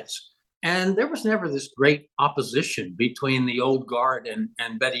minutes, and there was never this great opposition between the old guard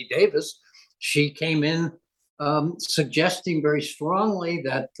and Bette Davis. She came in suggesting very strongly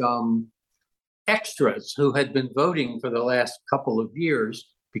that extras who had been voting for the last couple of years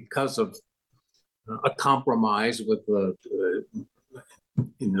because of a compromise with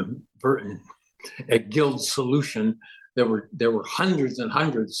a guild solution, there were hundreds and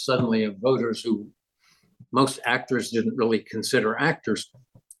hundreds suddenly of voters who most actors didn't really consider actors.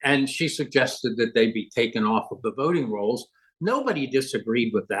 And she suggested that they be taken off of the voting rolls. Nobody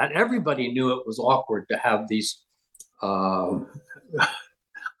disagreed with that. Everybody knew it was awkward to have these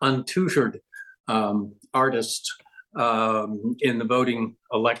untutored artists in the voting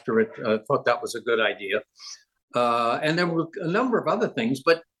electorate. Thought that was a good idea. And there were a number of other things,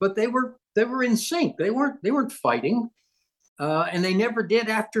 but they were in sync. They weren't fighting, and they never did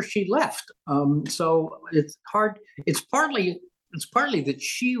after she left. So it's hard. It's partly that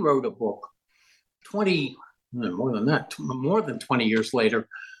she wrote a book more than 20 years later,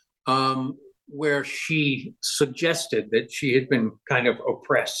 where she suggested that she had been kind of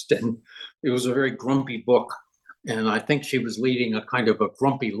oppressed, and it was a very grumpy book. And I think she was leading a kind of a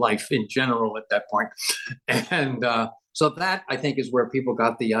grumpy life in general at that point. And so that, I think, is where people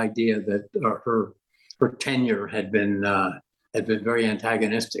got the idea that her tenure had been very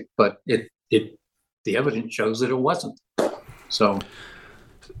antagonistic. But the evidence shows that it wasn't. So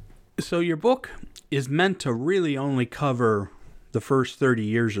your book is meant to really only cover the first 30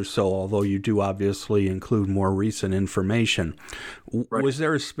 years or so, although you do obviously include more recent information. Right. Was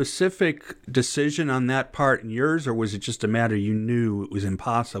there a specific decision on that part in yours, or was it just a matter you knew it was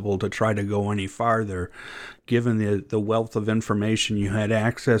impossible to try to go any farther, given the wealth of information you had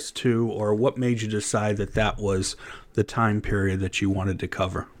access to, or what made you decide that was the time period that you wanted to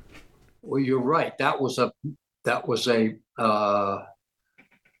cover? Well, you're right. That was a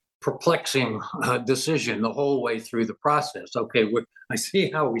perplexing decision the whole way through the process. Okay, I see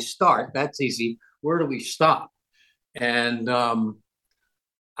how we start. That's easy. Where do we stop? And at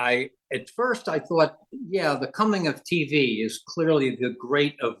first I thought, yeah, the coming of TV is clearly the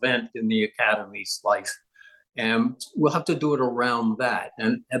great event in the Academy's life, and we'll have to do it around that.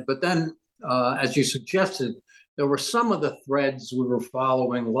 But then, as you suggested, there were some of the threads we were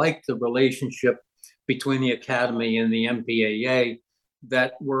following, like the relationship between the Academy and the MPAA,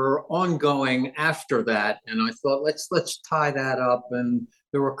 that were ongoing after that. And I thought, let's tie that up. And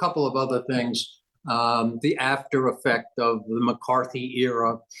there were a couple of other things. The after effect of the McCarthy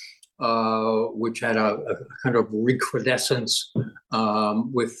era, which had a kind of recrudescence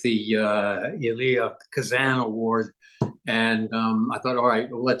with the Elia Kazan Award. And I thought, all right,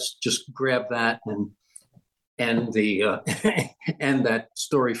 well, let's just grab that and that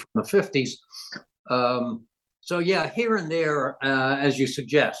story from the 50s. So yeah, here and there, as you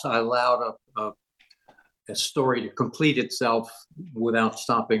suggest, I allowed a story to complete itself without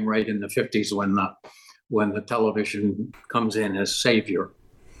stopping right in the 50s when the television comes in as savior.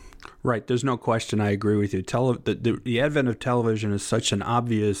 Right. There's no question. I agree with you. The advent of television is such an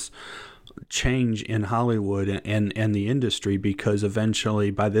obvious change in Hollywood and the industry, because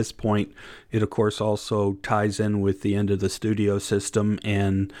eventually by this point it of course also ties in with the end of the studio system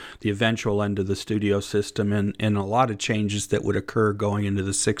and the eventual end of the studio system and a lot of changes that would occur going into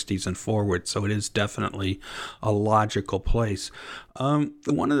the 60s and forward. So it is definitely a logical place.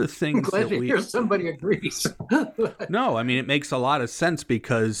 One of the things I'm glad to hear somebody agrees. No, I mean, it makes a lot of sense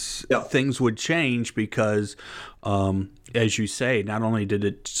because things would change because as you say, not only did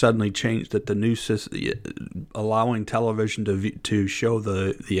it suddenly change that the new system, allowing television to show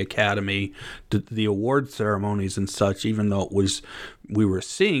the Academy, the award ceremonies and such, even though we were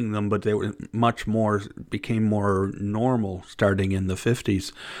seeing them, but they were became more normal starting in the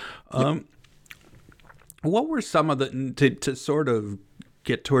 50s. What were some of to sort of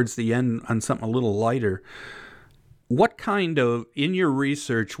get towards the end on something a little lighter? What kind of, in your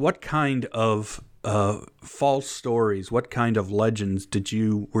research, what kind of false stories, what kind of legends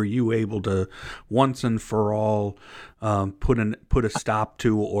were you able to once and for all put a stop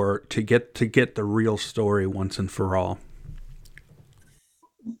to, or to get the real story once and for all?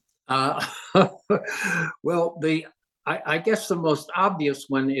 Well, I guess the most obvious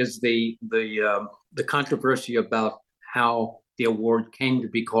one is the controversy about how the award came to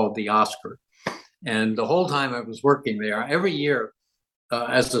be called the Oscar. And the whole time I was working there, every year,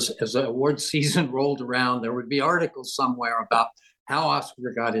 as the award season rolled around, there would be articles somewhere about how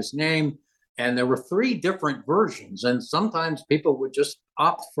Oscar got his name. And there were 3 different versions. And sometimes people would just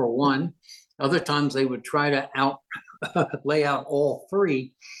opt for one. Other times they would try to lay out all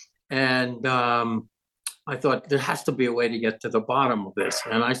 3. And I thought there has to be a way to get to the bottom of this.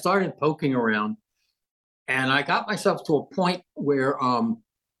 And I started poking around, and I got myself to a point where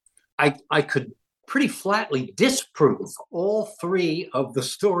I could pretty flatly disprove all 3 of the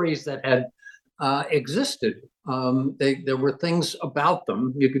stories that had existed. There were things about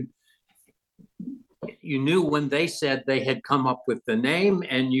them. You knew when they said they had come up with the name,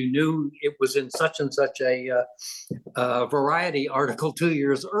 and you knew it was in such and such a Variety article 2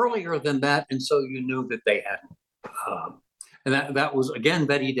 years earlier than that, and so you knew that they hadn't. And that was, again,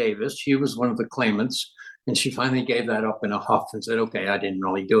 Betty Davis. She was one of the claimants, and she finally gave that up in a huff and said, okay, I didn't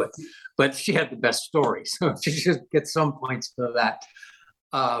really do it. But she had the best story, so she should get some points for that.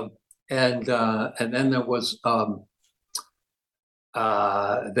 And then there was a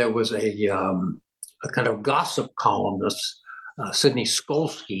kind of gossip columnist, Sidney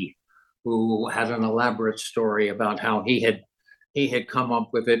Skolsky, who had an elaborate story about how he had come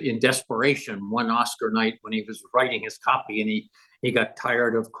up with it in desperation one Oscar night when he was writing his copy, and he got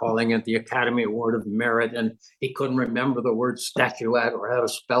tired of calling it the Academy Award of Merit, and he couldn't remember the word statuette or how to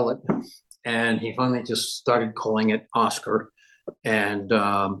spell it. And he finally just started calling it Oscar. And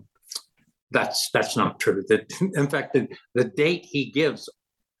that's not true. In fact, the date he gives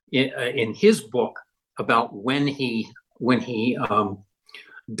in his book about when he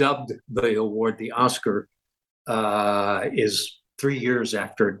dubbed the award the Oscar is 3 years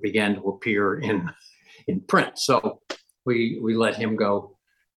after it began to appear in print. So we let him go.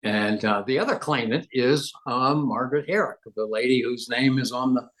 And the other claimant is Margaret Herrick, the lady whose name is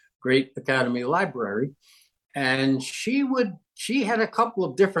on the Great Academy Library. And she had a couple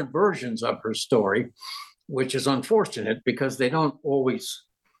of different versions of her story, which is unfortunate because they don't always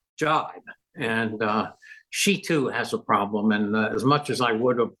jibe. And she too has a problem. And as much as I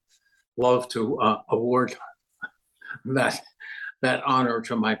would have loved to award that honor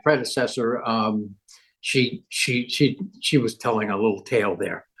to my predecessor, she was telling a little tale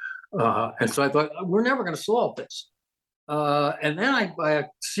there. And so I thought, we're never going to solve this. And then by a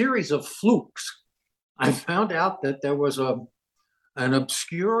series of flukes, I found out that there was an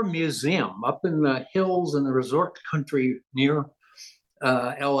obscure museum up in the hills in the resort country near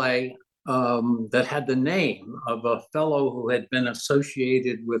LA that had the name of a fellow who had been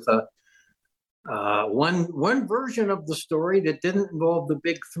associated with one version of the story that didn't involve the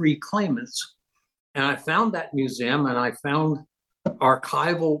big 3 claimants. And I found that museum, and I found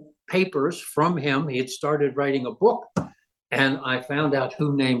archival papers from him. He had started writing a book, and I found out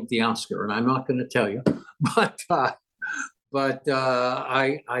who named the Oscar. And I'm not going to tell you, but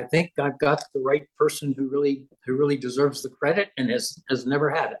I think I've got the right person who really deserves the credit and has never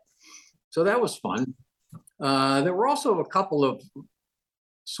had it. So that was fun. There were also a couple of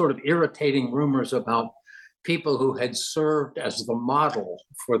sort of irritating rumors about people who had served as the model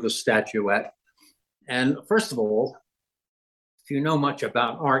for the statuette. And first of all, if you know much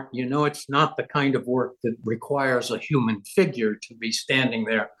about art, you know it's not the kind of work that requires a human figure to be standing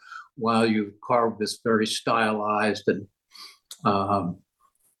there while you carve this very stylized and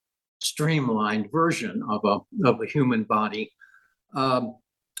streamlined version of a human body. And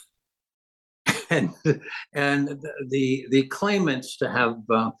the claimants to have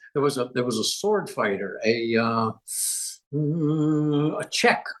there was a sword fighter, a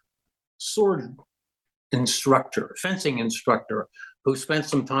Czech sword instructor, fencing instructor, who spent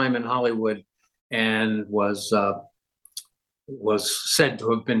some time in Hollywood and was said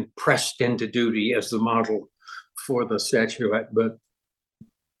to have been pressed into duty as the model for the statuette, but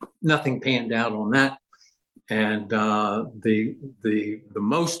nothing panned out on that. And the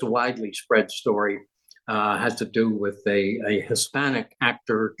most widely spread story has to do with a Hispanic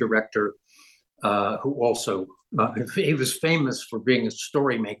actor director who also he was famous for being a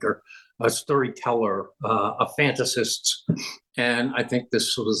storymaker, a storyteller, a fantasist, and I think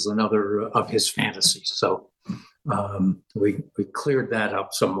this was another of his fantasies. So we cleared that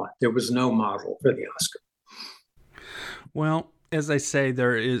up somewhat. There was no model for the Oscar. Well, as I say,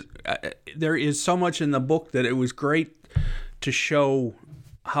 there is so much in the book that it was great to show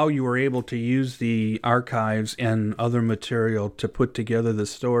how you were able to use the archives and other material to put together the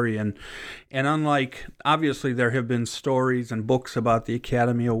story. And unlike, obviously, there have been stories and books about the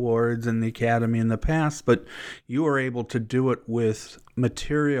Academy Awards and the Academy in the past, but you were able to do it with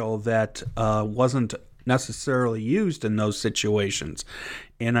material that wasn't necessarily used in those situations.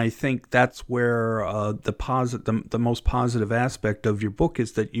 And I think that's where the most positive aspect of your book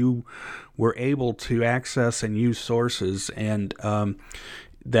is that you were able to access and use sources and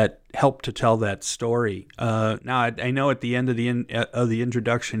that help to tell that story. Now, I know at the end of the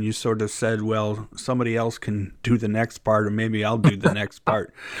introduction, you sort of said, well, somebody else can do the next part, or maybe I'll do the next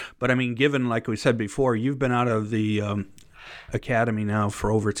part. But I mean, given, like we said before, you've been out of the Academy now for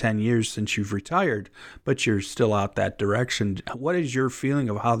over 10 years since you've retired, but you're still out that direction. What is your feeling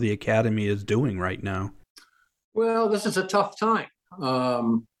of how the Academy is doing right now? Well, this is a tough time.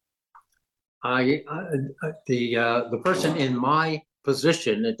 The person in my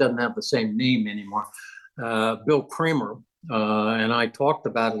position, it doesn't have the same name anymore, Bill Kramer, and I talked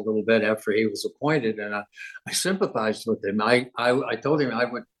about it a little bit after he was appointed, and I sympathized with him. I told him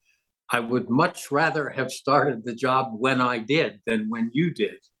I would much rather have started the job when I did than when you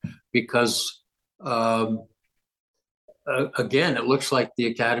did, because again, it looks like the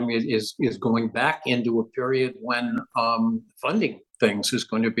Academy is going back into a period when funding things is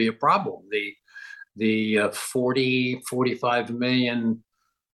going to be a problem. The 45 million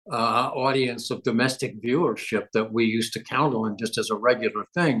audience of domestic viewership that we used to count on just as a regular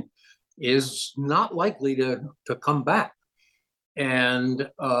thing is not likely to come back. And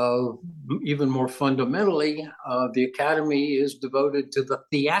even more fundamentally, the Academy is devoted to the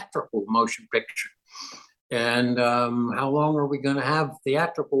theatrical motion picture. And how long are we going to have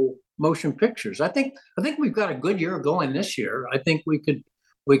theatrical motion pictures? I think we've got a good year going this year. I think we could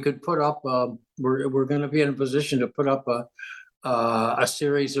put up. We're going to be in a position to put up a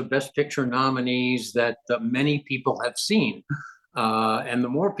series of Best Picture nominees that many people have seen. And the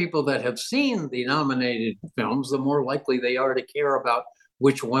more people that have seen the nominated films, the more likely they are to care about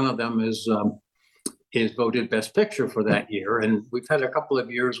which one of them is voted Best Picture for that year. And we've had a couple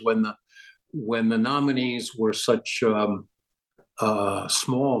of years when the nominees were such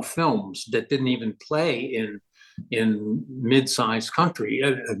small films that didn't even play in mid-sized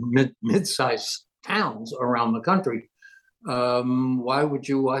mid-sized towns around the country. Why would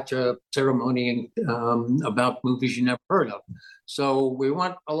you watch a ceremony about movies you never heard of? So we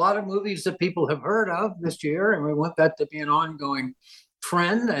want a lot of movies that people have heard of this year, and we want that to be an ongoing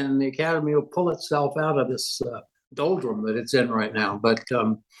trend, and the Academy will pull itself out of this doldrum that it's in right now. But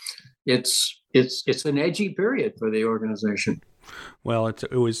it's an edgy period for the organization. Well,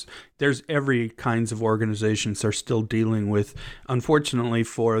 there's every kinds of organizations are still dealing with. Unfortunately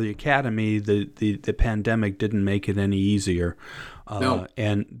for the Academy, the pandemic didn't make it any easier. No.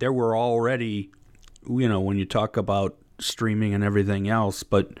 And there were already, when you talk about streaming and everything else,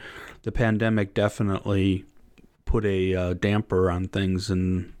 but the pandemic definitely put a damper on things.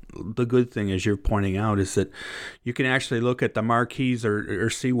 And the good thing, as you're pointing out, is that you can actually look at the marquees or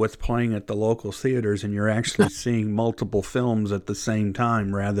see what's playing at the local theaters, and you're actually seeing multiple films at the same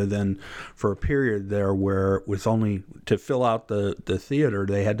time, rather than for a period there where it was only to fill out the theater,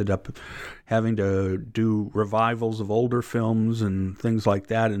 they ended up having to do revivals of older films and things like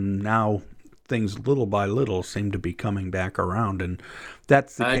that. And now things little by little seem to be coming back around, and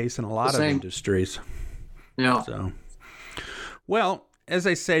that's the case in a lot of industries. Yeah. So, well, as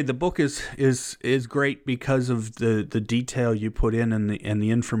I say, the book is great because of the detail you put in and the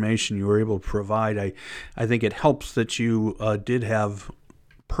information you were able to provide. I think it helps that you did have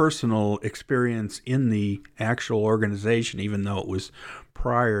personal experience in the actual organization, even though it was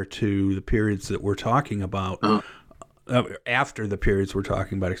prior to the periods that we're talking about, after the periods we're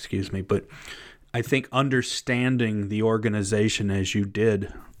talking about, excuse me. But I think understanding the organization as you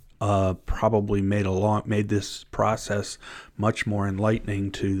did probably made this process much more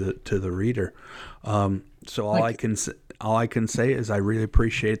enlightening to the reader. So all I can say is I really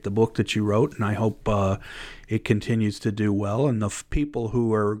appreciate the book that you wrote, and I hope it continues to do well. And the people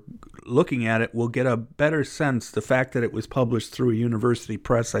who are looking at it will get a better sense. The fact that it was published through a university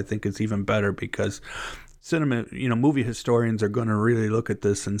press, I think, is even better, because movie historians are going to really look at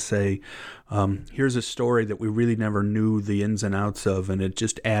this and say, here's a story that we really never knew the ins and outs of, and it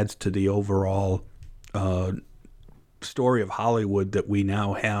just adds to the overall story of Hollywood that we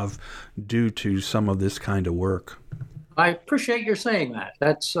now have due to some of this kind of work. I appreciate your saying that.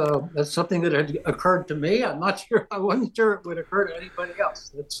 That's something that had occurred to me. I'm not sure. I wasn't sure it would occur to anybody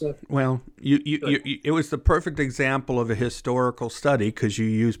else. That's well, it was the perfect example of a historical study because you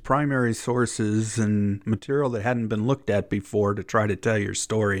use primary sources and material that hadn't been looked at before to try to tell your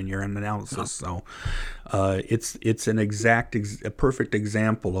story in your analysis. So it's a perfect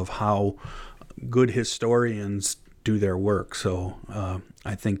example of how good historians do their work. So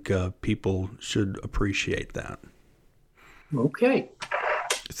I think people should appreciate that. Okay.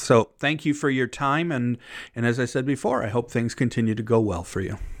 So thank you for your time, and as I said before, I hope things continue to go well for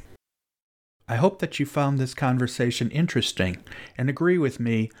you. I hope that you found this conversation interesting and agree with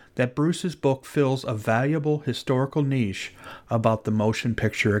me that Bruce's book fills a valuable historical niche about the Motion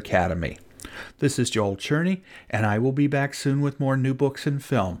Picture Academy. This is Joel Cherney, and I will be back soon with more New Books in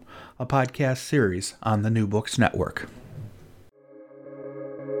Film, a podcast series on the New Books Network.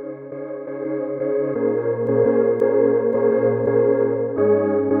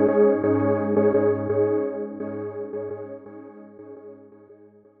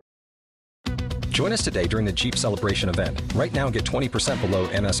 Join us today during the Jeep Celebration event. Right now, get 20% below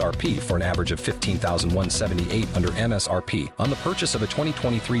MSRP for an average of $15,178 under MSRP on the purchase of a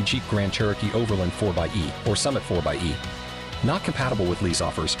 2023 Jeep Grand Cherokee Overland 4xE or Summit 4xE. Not compatible with lease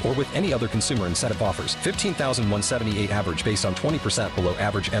offers or with any other consumer incentive offers. $15,178 average based on 20% below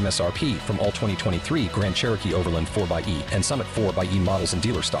average MSRP from all 2023 Grand Cherokee Overland 4xE and Summit 4xE models in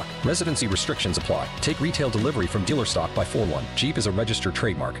dealer stock. Residency restrictions apply. Take retail delivery from dealer stock by 4/1. Jeep is a registered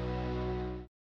trademark.